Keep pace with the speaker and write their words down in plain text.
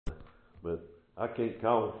But I can't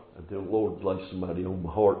call until the Lord lays somebody on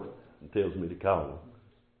my heart and tells me to call them.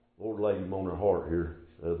 The Lord laid him on her heart here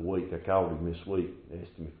the other week. I called him this week and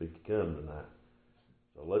asked him if he could come tonight.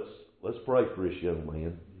 So let's pray for this young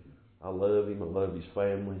man. I love him. I love his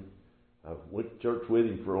family. I went to church with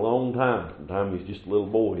him for a long time, from the time he was just a little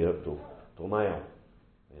boy up till now.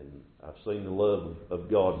 And I've seen the love of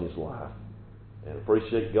God in his life. And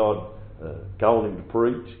appreciate God calling him to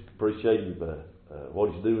preach. Appreciate him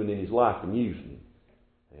what he's doing in his life and using him.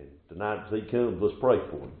 And tonight as he comes, let's pray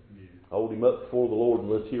for him. Hold him up before the Lord and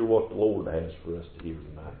let's hear what the Lord has for us to hear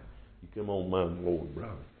tonight. You come on, my Lord,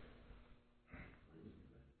 brother.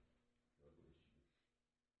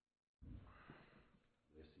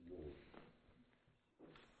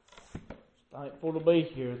 Thankful to be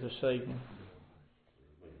here this evening.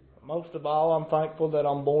 Most of all, I'm thankful that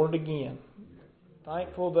I'm born again.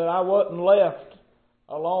 Thankful that I wasn't left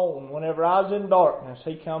alone. Whenever I was in darkness,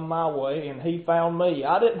 He come my way and He found me.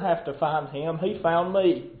 I didn't have to find Him. He found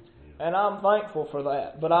me. And I'm thankful for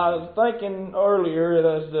that. But I was thinking earlier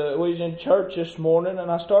as we was in church this morning,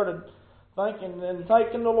 and I started thinking and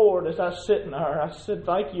thanking the Lord as I was sitting there. I said,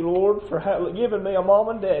 thank you, Lord, for giving me a mom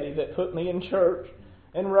and daddy that put me in church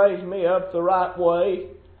and raised me up the right way.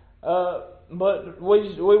 But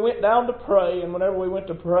we went down to pray, and whenever we went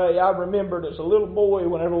to pray, I remembered as a little boy,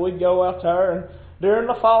 whenever we'd go out there, and during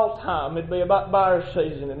the fall time, it'd be about bear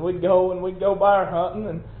season, and we'd go bear hunting,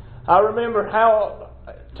 and I remember how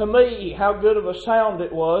good of a sound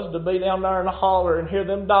it was to be down there in the holler and hear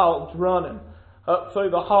them dogs running up through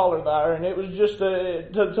the holler there, and it was just,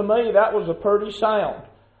 to me, that was a pretty sound.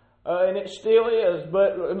 And it still is,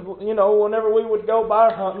 but, whenever we would go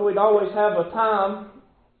bear hunting, we'd always have a time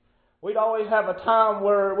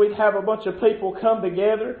where we'd have a bunch of people come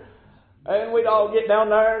together, and we'd all get down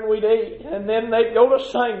there and we'd eat, and then they'd go to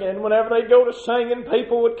singing. Whenever they'd go to singing,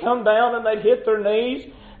 people would come down and they'd hit their knees,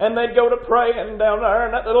 and they'd go to praying down there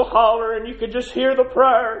in that little holler, and you could just hear the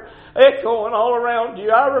prayer echoing all around you.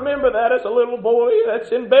 I remember that as a little boy.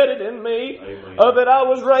 That's embedded in me, that I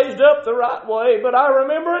was raised up the right way. But I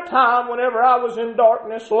remember a time whenever I was in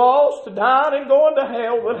darkness, lost, dying and going to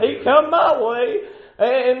hell, that He come my way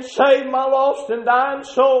and saved my lost and dying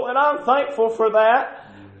soul. And I'm thankful for that.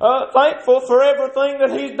 Thankful for everything that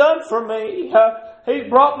He's done for me. He's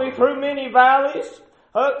brought me through many valleys.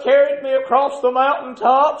 Carried me across the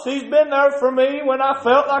mountaintops. He's been there for me when I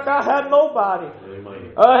felt like I had nobody.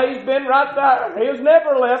 He's been right there. He has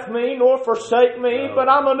never left me nor forsake me. But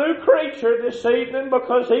I'm a new creature this evening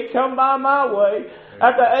because He come by my way.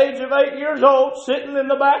 At the age of 8 years old, sitting in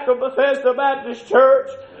the back of Bethesda Baptist Church,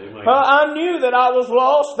 I knew that I was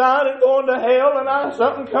lost, dying and going to hell, and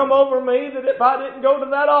something come over me that if I didn't go to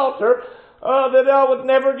that altar, that I would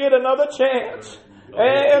never get another chance.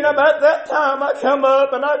 And about that time, I come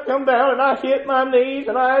up and I come down and I hit my knees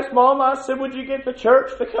and I asked Mom, I said, would you get the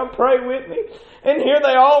church to come pray with me? And here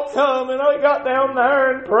they all come, and I got down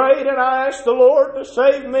there and prayed, and I asked the Lord to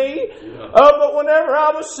save me. But whenever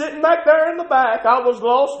I was sitting back there in the back, I was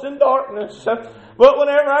lost in darkness. But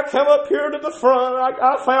whenever I come up here to the front,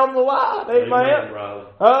 I found the light. Amen.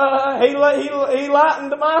 He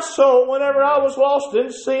lightened my soul whenever I was lost in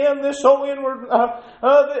sin. This old inward,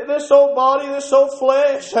 this old body, this old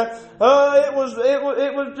flesh. It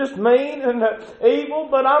was just mean and evil.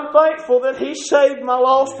 But I'm thankful that He saved my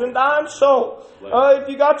lost and dying soul. If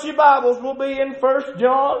you got your Bibles, we'll be in 1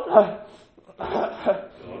 John.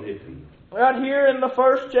 Right here in the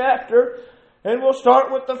first chapter. And we'll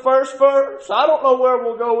start with the first verse. I don't know where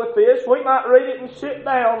we'll go with this. We might read it and sit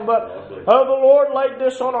down. But the Lord laid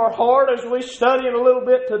this on our heart as we study it a little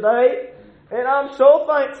bit today. And I'm so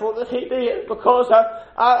thankful that He did, because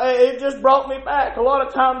it just brought me back. A lot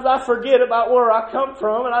of times I forget about where I come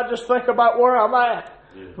from and I just think about where I'm at.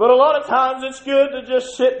 But a lot of times it's good to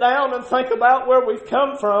just sit down and think about where we've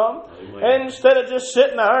come from. And instead of just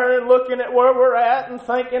sitting there and looking at where we're at and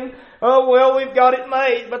thinking, oh, well, we've got it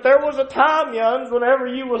made. But there was a time, young's, whenever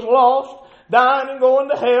you was lost, dying and going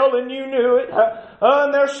to hell, and you knew it.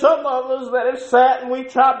 And there's some of us that have sat and we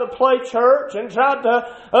tried to play church and tried to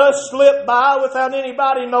slip by without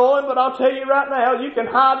anybody knowing. But I'll tell you right now, you can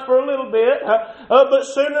hide for a little bit. But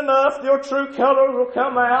soon enough, your true colors will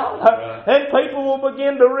come out. And people will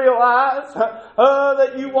begin to realize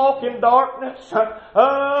that you walk in darkness.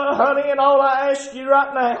 Honey, and all I ask you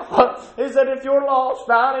right now is that if you're lost,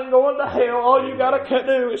 dying and going to hell, all you got to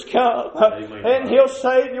do is come. And He'll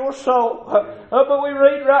save your soul. But we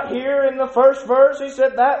read right here in the first verse, He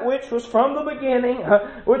said, that which was from the beginning,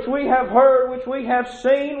 which we have heard, which we have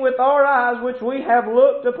seen with our eyes, which we have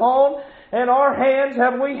looked upon, and our hands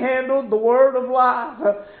have we handled the word of life.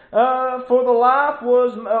 For the life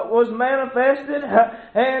was manifested,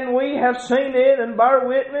 and we have seen it, and bear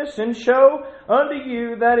witness, and show unto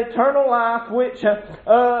you that eternal life which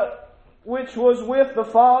was with the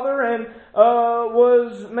Father, and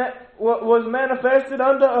was manifested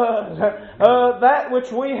unto us. That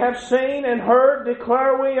which we have seen and heard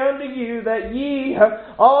declare we unto you, that ye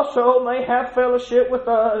also may have fellowship with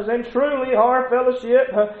us. And truly our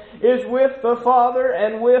fellowship is with the Father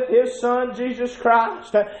and with His Son Jesus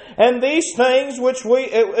Christ. And these things which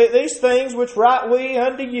write we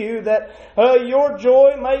unto you, that your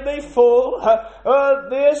joy may be full.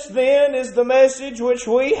 This then is the message which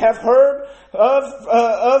we have heard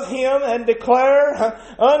of Him, and declare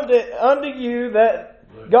unto you, that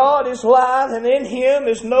God is light, and in Him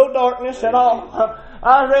is no darkness at all.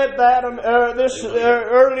 I read that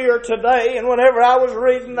earlier today, and whenever I was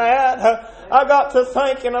reading that, I got to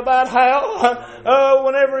thinking about how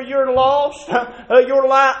whenever you're lost, your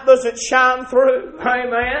light doesn't shine through.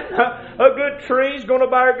 Amen. A good tree's going to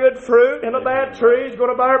bear good fruit, and a bad tree's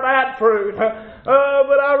going to bear bad fruit.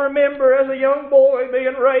 But I remember as a young boy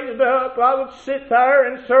being raised up, I would sit there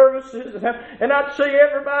in services, and I'd see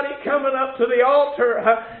everybody coming up to the altar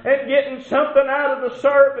and getting something out of the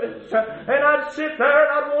service. And I'd sit there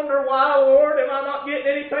and I'd wonder, why, Lord, am I not getting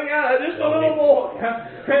anything out of this? A little boy.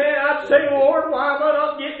 And I'd say, Lord, why am I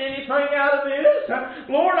not getting anything out of this?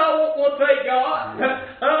 Lord, I want what they got. And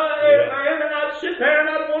I'd sit there and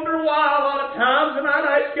I'd wonder why a lot of times, and I'd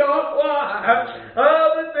ask God why.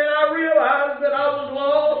 But then I realized that I was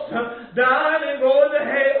lost, dying and going to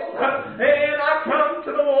hell. And I come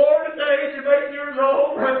to the Lord at the age of 8 years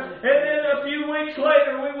old. And then a few weeks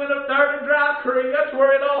later we went up there to Dry Creek. That's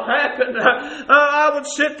where it all happened. I would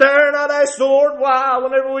sit there and I'd ask the Lord why,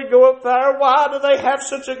 whenever we go up there, why do they have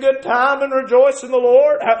such a good time and rejoice in the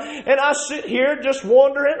Lord? And I sit here just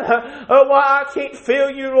wondering why I can't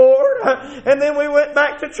feel you, Lord. And then we went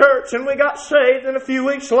back to church and we got saved. And a few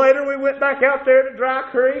weeks later we went back out there to Dry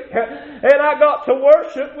Creek. And I got to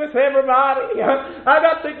worship with everybody. I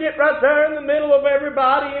got to get right there in the middle of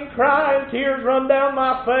everybody and cry, and tears run down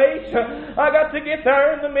my face. I got to get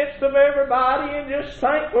there in the midst of everybody and just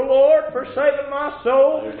thank the Lord for saving my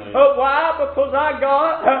soul. Why? Because I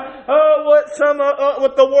got what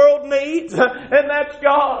the world needs, and that's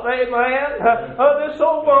God. Amen. This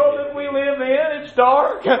whole world that we live in, it's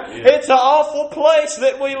dark. It's an awful place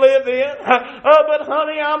that we live in. But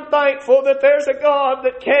honey, I'm thankful that there's a God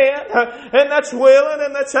that can, and that's willing,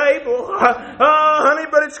 and that's able. Honey,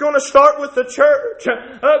 but it's going to start with the church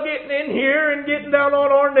getting in here and getting down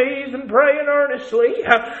on our knees and praying earnestly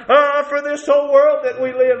for this whole world that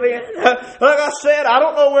we live in. Like I said, I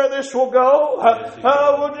don't know where this will go.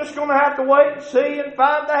 We're just going to have to wait and see and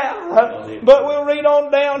find out. But we'll read on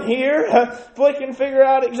down here. If we can figure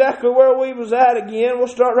out exactly where we was at again, we'll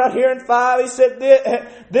start right here in 5. He said,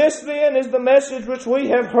 this then is the message which we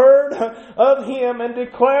have heard of Him, and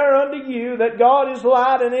declare unto you, that God is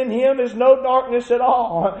light, and in Him is no darkness at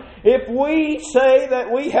all. If we say that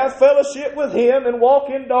we have fellowship with Him and walk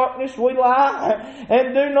in darkness, we lie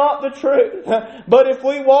and do not the truth. But if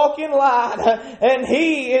we walk in light, and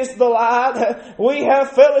He is the light, we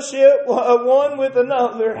have fellowship one with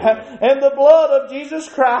another. And the blood of Jesus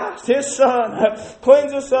Christ, His Son,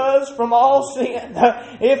 cleanses us from all sin.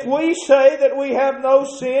 If we say that we have no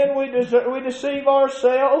sin, we deceive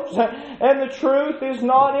ourselves, and the truth is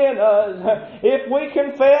not in us. If we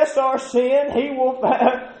confess our sin, He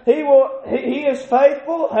is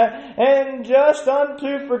faithful and just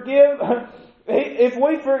unto forgive. If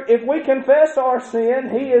we confess our sin,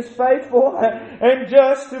 He is faithful and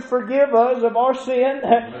just to forgive us of our sin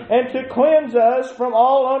and to cleanse us from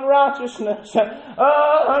all unrighteousness.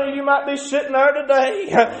 Honey, you might be sitting there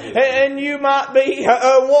today and you might be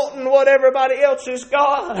wanting what everybody else has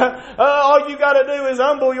got. All you got to do is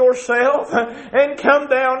humble yourself and come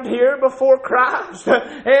down here before Christ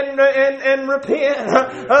and repent.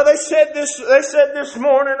 They said this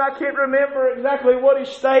morning, I can't remember exactly what he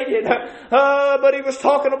stated. But he was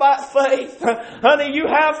talking about faith. Honey, you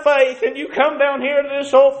have faith and you come down here to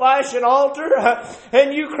this old-fashioned altar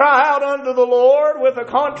and you cry out unto the Lord with a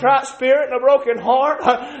contrite spirit and a broken heart.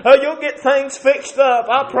 You'll get things fixed up.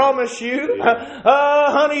 I promise you.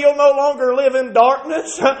 Honey, you'll no longer live in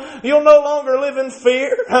darkness. You'll no longer live in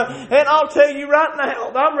fear. And I'll tell you right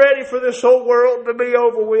now, I'm ready for this whole world to be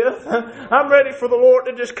over with. I'm ready for the Lord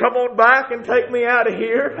to just come on back and take me out of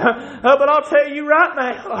here. But I'll tell you right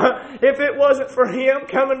now, if it wasn't for Him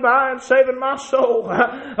coming by and saving my soul,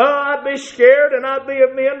 I'd be scared and I'd be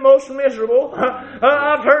of men most miserable.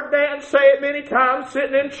 I've heard Dan say it many times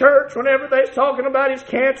sitting in church whenever they was talking about his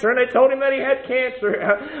cancer and they told him that he had cancer.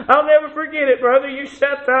 I'll never forget it, brother. You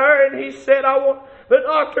sat there and he said, I want the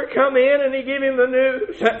doctor come in and he gave him the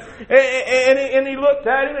news. And he looked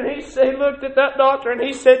at him and he looked at that doctor and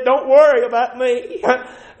he said, don't worry about me.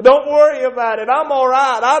 Don't worry about it. I'm all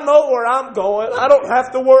right. I know where I'm going. I don't have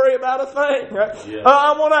to worry about a thing.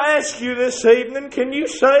 I want to ask you this evening, can you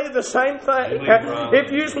say the same thing?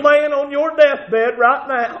 If you was laying on your deathbed right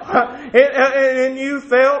now and you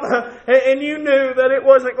felt and you knew that it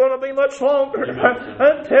wasn't going to be much longer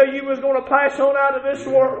until you was going to pass on out of this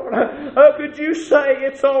world, could you say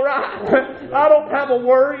it's all right? I don't have a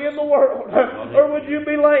worry in the world. Or would you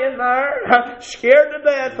be laying there scared to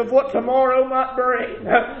death of what tomorrow might bring?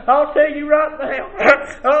 I'll tell you right now,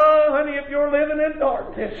 honey, if you're living in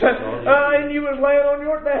darkness and you was laying on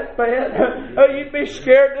your deathbed, you'd be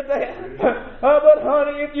scared to death. But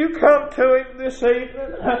honey, if you come to Him this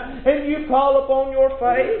evening and you fall upon your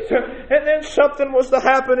face and then something was to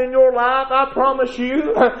happen in your life, I promise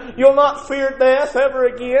you, you'll not fear death ever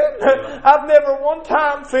again. I've never one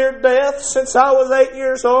time feared death since I was 8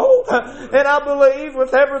 years old, and I believe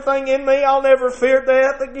with everything in me I'll never fear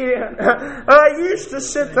death again. I used to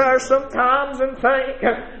sit there sometimes and think,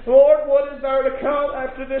 Lord, what is there to come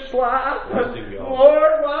after this life?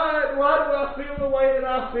 Lord, why do I feel the way that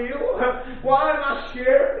I feel? Why am I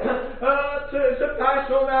scared to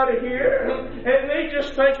pass on out of here? And me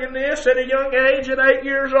just thinking this at a young age at 8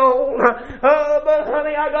 years old. But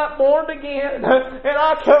honey, I got born again and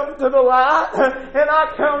I come to the light and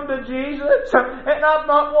I come to Jesus and I've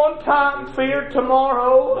not one time feared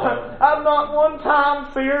tomorrow. I've not one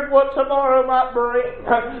time feared what tomorrow might bring.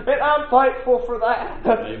 And I'm thankful for that.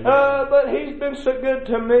 But He's been so good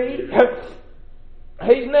to me.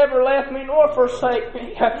 He's never left me nor forsake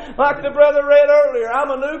me. Like the brother read earlier, I'm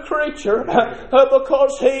a new creature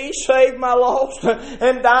because He saved my lost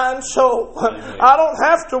and dying soul. I don't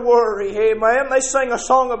have to worry. Amen. They sing a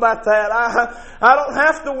song about that. I don't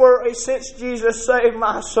have to worry since Jesus saved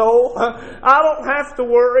my soul. I don't have to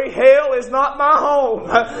worry. Hell is not my home.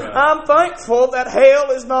 I'm thankful that hell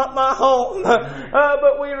is not my home.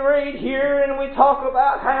 But we read here and we talk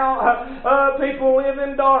about how people live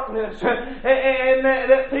in darkness and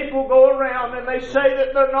that people go around and they say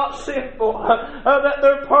that they're not sinful, that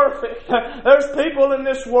they're perfect. There's people in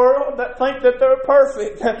this world that think that they're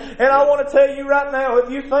perfect. And I want to tell you right now, if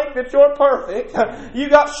you think that you're perfect, you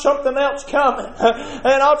got something else coming.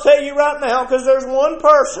 And I'll tell you right now, because there's one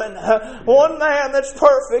person, one man that's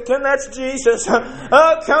perfect, and that's Jesus.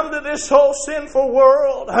 Come to this whole sinful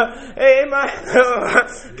world. Amen.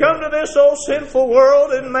 Come to this old sinful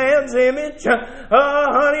world in man's image.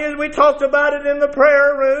 Honey, as we talked about it in the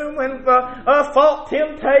prayer room and fought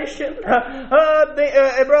temptation.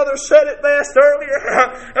 A brother said it best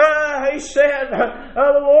earlier. He said,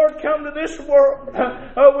 the Lord come to this world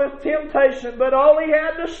with temptation, but all He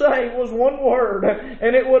had to say was one word,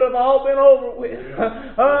 and it would have all been over with.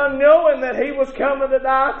 Knowing that He was coming to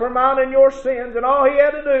die for mine and your sins, and all He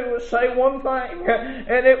had to do was say one thing,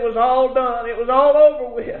 and it was all done. It was all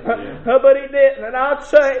over with. But He didn't, and I'd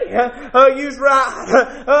say, you's right.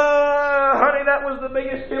 Honey, that was the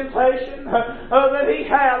biggest temptation that He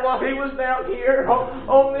had while He was down here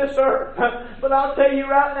on this earth. But I'll tell you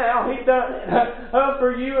right now, He done it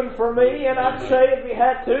for you and for me, and I'd say if He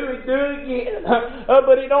had to, He'd do it again.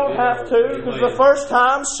 But He don't have to, because the first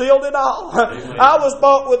time sealed it all. I was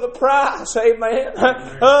bought with a price, amen.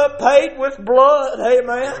 Paid with blood,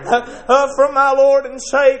 amen, from my Lord and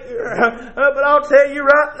Savior. But I'll tell you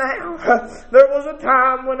right now, there was a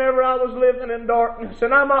time whenever I was living in darkness,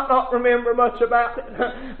 and I might not remember much about it,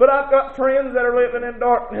 but I've got friends that are living in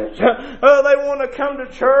darkness. They want to come to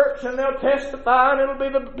church and they'll testify, and it'll be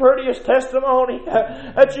the prettiest testimony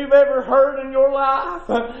that you've ever heard in your life.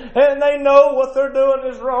 And they know what they're doing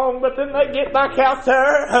is wrong, but then they get back out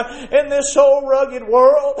there in this old rugged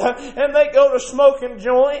world and they go to smoking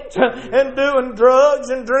joints and doing drugs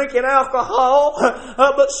and drinking alcohol.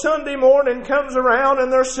 But Sunday morning comes around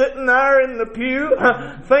and they're sitting there in the pew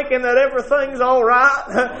thinking that everything's all right,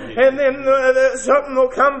 and then something will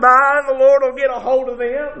come by and the Lord will get a hold of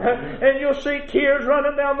them, and you'll see tears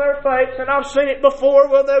running down their face. And I've seen it before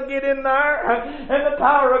where they'll get in there and the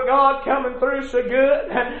power of God coming through so good,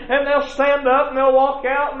 and they'll stand up and they'll walk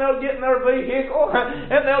out and they'll get in their vehicle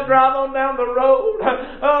and they'll drive on down the road.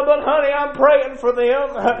 But honey, I'm praying for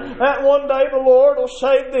them that one day the Lord will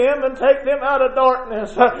save them and take them out of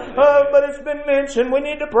darkness. But it's been mentioned we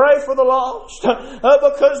need to pray for the lost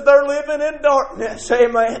because they're living in darkness.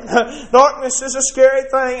 Amen. Darkness is a scary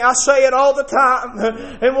thing. I say it all the time,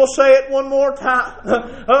 and we'll say it one more time.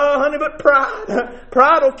 Honey, but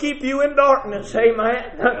pride will keep you in darkness.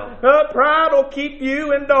 Amen. Pride will keep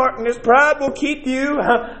you in darkness. Pride will keep you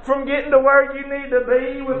from getting to where you need to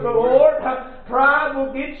be with the Lord. Pride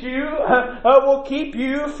will get you, will keep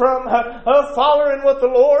you from following what the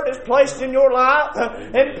Lord has placed in your life.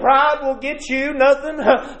 And pride will get you nothing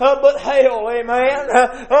but hell. Amen.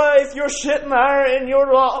 If you're sitting there and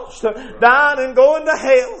you're lost, dying and going to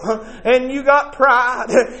hell, and you got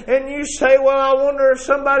pride, and you say, well, I wonder if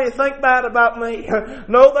somebody think bad about me.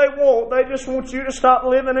 No, they won't. They just want you to stop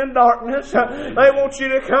living in darkness. They want you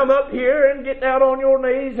to come up here and get down on your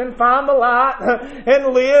knees and find the light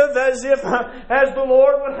and live as the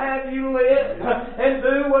Lord would have you live, and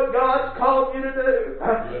do what God's called you to do,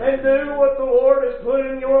 and do what the Lord has put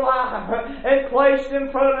in your life and placed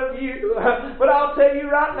in front of you. But I'll tell you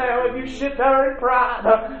right now, if you sit there in pride,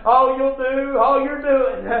 all you're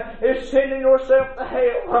doing is sending yourself to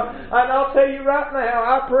hell. And I'll tell you right now,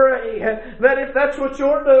 I pray that if that's what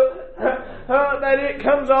you're doing, that it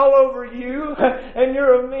comes all over you and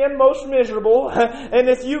you're most miserable. And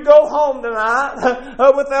if you go home tonight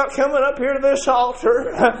without coming up here to this altar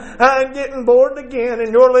and getting bored again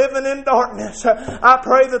and you're living in darkness, I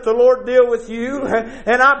pray that the Lord deal with you,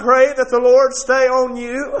 and I pray that the Lord stay on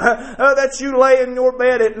you, that you lay in your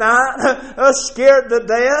bed at night scared to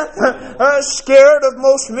death, scared of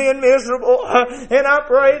most men miserable. And I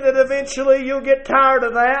pray that eventually you'll get tired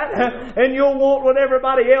of that and you'll want what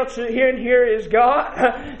everybody else in here is got,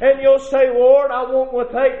 and you'll say, Lord, I want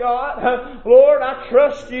what they got. Lord, I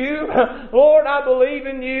trust you. Lord, I believe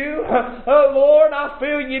in you. Lord, I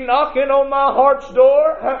feel you knocking on my heart's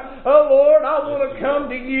door. Lord, I want to come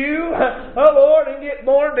to you. Lord, and get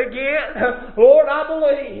born again. Lord, I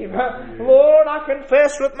believe. Lord, I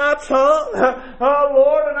confess with my tongue.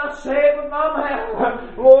 Lord, and I say it with my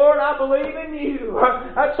mouth. Lord, I believe in you.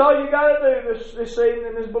 That's all you got to do this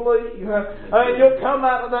evening is believe. And you'll come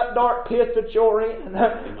out of that dark pit that you're in.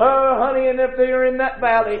 Honey, and if you're in that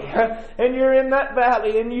valley, and you're in that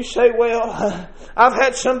valley, and you say, well, I've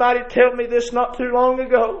had somebody tell me this not too long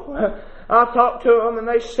ago. I talked to them and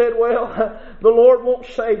they said, well, the Lord won't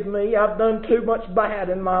save me. I've done too much bad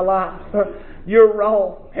in my life. You're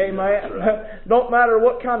wrong. Amen. Don't matter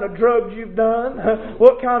what kind of drugs you've done,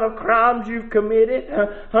 what kind of crimes you've committed.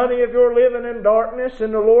 Honey, if you're living in darkness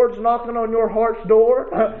and the Lord's knocking on your heart's door,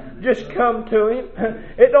 just come to Him.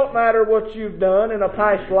 It don't matter what you've done in a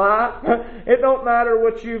past life. It don't matter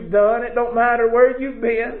what you've done. It don't matter where you've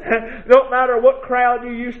been. It don't matter what crowd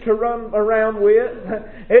you used to run around with.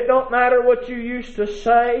 It don't matter what you used to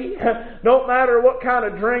say. Don't matter what kind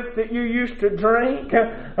of drink that you used to drink.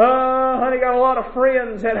 Honey, got a lot of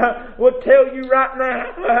friends that would tell you right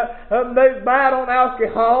now they've bad on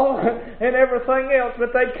alcohol and everything else,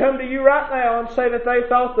 but they'd come to you right now and say that they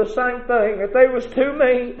thought the same thing, that they was too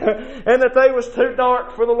mean and that they was too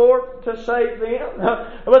dark for the Lord to save them.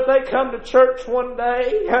 But they come to church one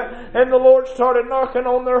day and the Lord started knocking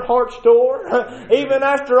on their heart's door. Even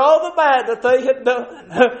after all the bad that they had done,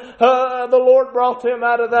 the Lord brought them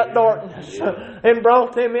out of that darkness and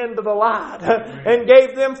brought them into the light and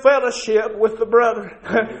gave them fellowship with the brethren.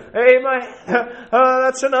 Amen.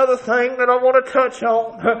 That's another thing that I want to touch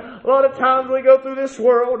on. A lot of times we go through this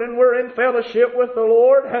world and we're in fellowship with the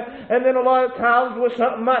Lord, and then a lot of times when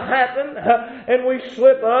something might happen and we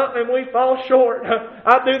slip up and we fall short.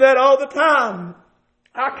 I do that all the time.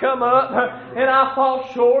 I come up and I fall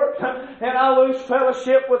short and I lose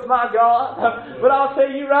fellowship with my God. But I'll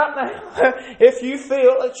tell you right now, if you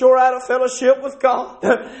feel that you're out of fellowship with God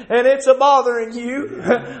and it's a bothering you,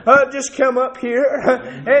 just come up here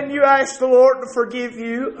and you ask the Lord to forgive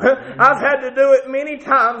you. I've had to do it many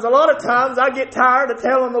times. A lot of times I get tired of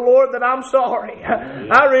telling the Lord that I'm sorry.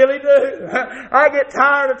 I really do. I get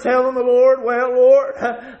tired of telling the Lord, well, Lord,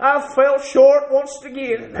 I fell short once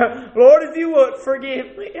again. Lord, if you would forgive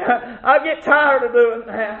me. I get tired of doing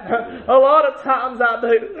that. A lot of times I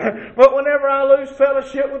do. But whenever I lose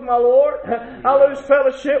fellowship with my Lord, I lose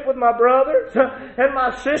fellowship with my brothers and my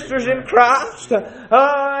sisters in Christ.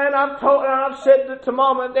 And I've said it to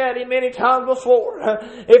Mom and Daddy many times before.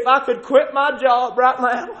 If I could quit my job right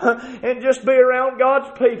now and just be around God's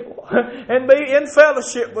people and be in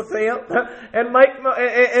fellowship with them and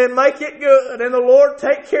make it good and the Lord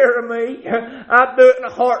take care of me, I'd do it in a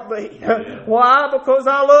heartbeat. Why? Because because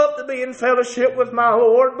I love to be in fellowship with my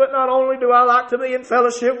Lord. But not only do I like to be in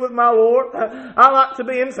fellowship with my Lord, I like to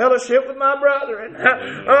be in fellowship with my brethren.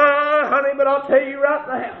 Honey, but I'll tell you right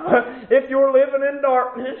now, if you're living in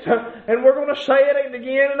darkness, and we're going to say it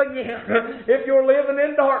again and again, if you're living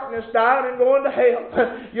in darkness, dying and going to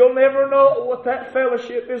hell, you'll never know what that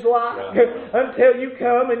fellowship is like until you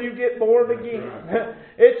come and you get born again.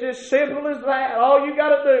 It's as simple as that. All you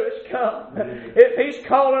got to do is come. If He's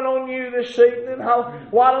calling on you this evening,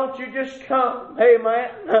 why don't you just come? Amen.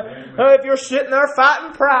 If you're sitting there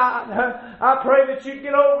fighting pride, I pray that you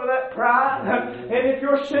get over that pride. And if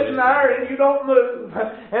you're sitting there and you don't move,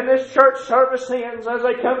 and this church service ends as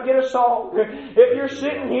they come get a song, if you're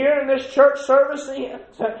sitting here and this church service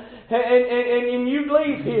ends, and you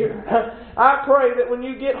leave here, I pray that when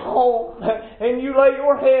you get home and you lay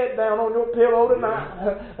your head down on your pillow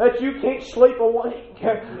tonight, that you can't sleep a wink.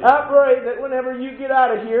 I pray that whenever you get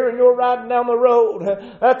out of here and you're riding down the road,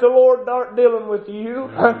 that the Lord aren't dealing with you,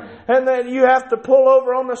 and that you have to pull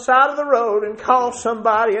over on the side of the road and call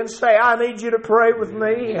somebody and say, I need you to pray with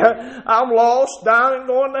me. I'm lost, dying and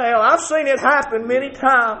going to hell. I've seen it happen many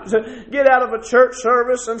times. Get out of a church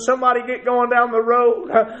service and somebody get going down the road.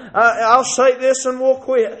 I'll say this and we'll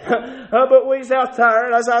quit. But we's out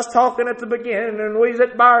there, as I was talking at the beginning, and we's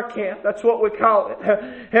at bar camp. That's what we call it.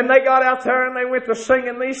 And they got out there and they went to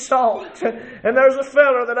singing these songs. And there's a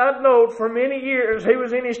fella that I've known for many years. He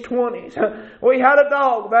was in his 20s. We had a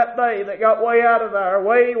dog that day that got way out of there,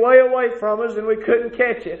 way away from us, and we couldn't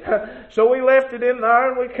catch it. So we left it in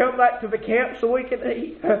there and we come back to the camp so we could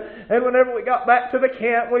eat. And whenever we got back to the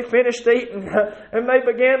camp, we finished eating, and they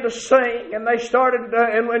began to sing, and they started,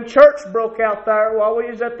 and when church broke out there while we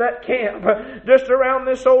was at that camp, just around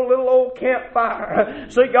this little old campfire.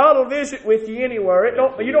 See, God will visit with you anywhere.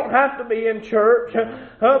 You don't have to be in church.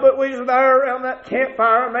 But we was there around that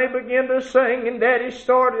campfire, and they began to sing, and Daddy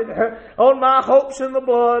started on my hopes in the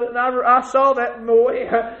blood, and I saw that boy.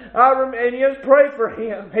 And you just pray for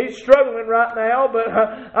him. He's struggling right now, but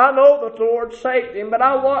I know the Lord saved him. But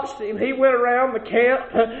I watched him. He went around the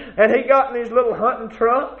camp, and he got in his little hunting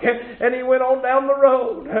truck, and he went on down the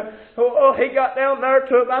road. He got down there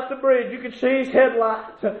to about the bridge. You could see his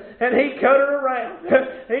headlights, and he cut it around.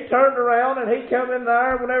 He turned around, and he come in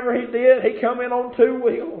there. Whenever he did, he come in on 2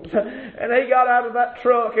 wheels, and he got out of that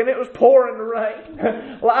truck, and it was pouring the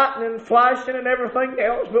rain, lightning flashing and everything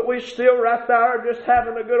else, but we still right there just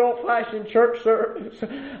having a good old-fashioned church service.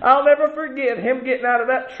 I'll never forget him getting out of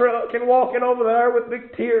that truck and walking over there with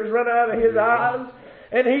big tears running out of his eyes.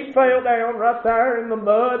 And he fell down right there in the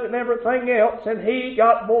mud and everything else, and he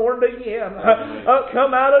got born again.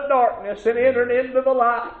 Come out of darkness and entered into the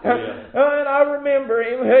light. And I remember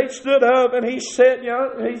him. He stood up and he said,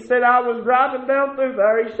 I was driving down through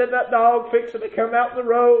there. He said, that dog fixing to come out the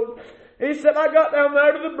road. He said, I got down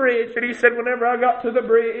there to the bridge, and he said, whenever I got to the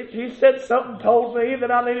bridge, he said, something told me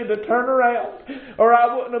that I needed to turn around, or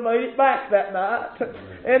I wouldn't have made it back that night.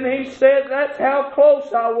 And he said, that's how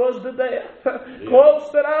close I was to death.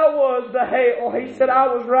 Close that I was to hell. He said, I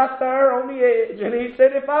was right there on the edge. And he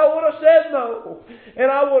said, if I would have said no,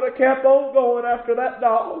 and I would have kept on going after that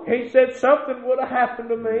dog, he said, something would have happened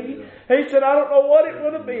to me. He said, I don't know what it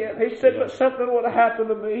would have been. He said, but something would have happened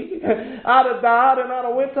to me. I'd have died and I'd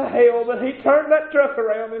have went to hell. But he turned that truck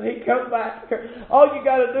around and he come back. All you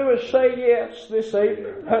got to do is say yes this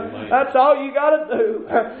evening. That's all you got to do.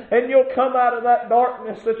 And you'll come out of that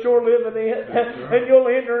darkness that you're living in. And you'll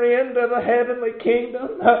enter into the heavenly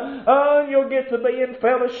kingdom. You'll get to be in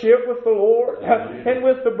fellowship with the Lord and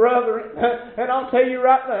with the brethren. And I'll tell you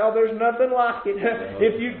right now, there's nothing like it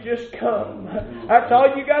if you just come. That's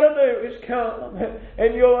all you got to do is come.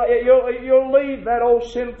 And you'll leave that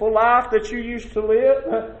old sinful life that you used to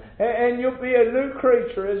live. And you'll be a new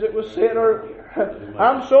creature, as it was said earlier.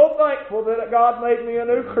 I'm so thankful that God made me a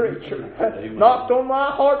new creature. Knocked on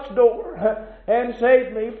my heart's door and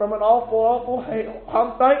saved me from an awful hell.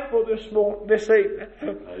 I'm thankful this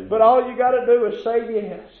evening. But all you got to do is say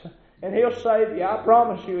yes. And He'll save you. I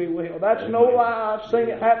promise you He will. That's no lie. I've seen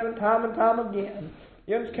it happen time and time again.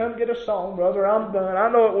 You just come get a song, brother. I'm done.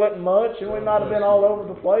 I know it wasn't much, and we might have been all over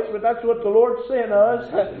the place, but that's what the Lord sent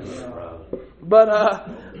us. But,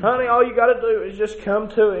 honey, all you got to do is just come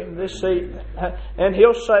to Him this evening, and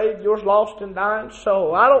He'll save your lost and dying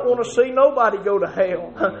soul. I don't want to see nobody go to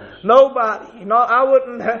hell. Nobody. I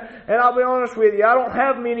wouldn't, and I'll be honest with you, I don't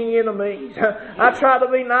have many enemies. I try to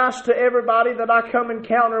be nice to everybody that I come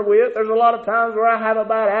encounter with. There's a lot of times where I have a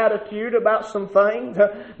bad attitude about some things,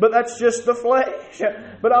 but that's just the flesh.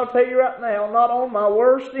 But I'll tell you right now, not on my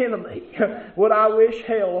worst enemy would I wish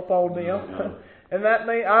hell upon them. And that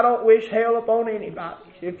means I don't wish hell upon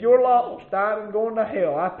anybody. if you're lost, dying and going to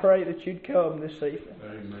hell, I pray that you'd come this evening.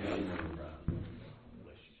 Amen.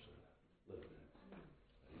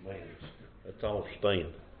 Let's all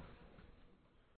stand.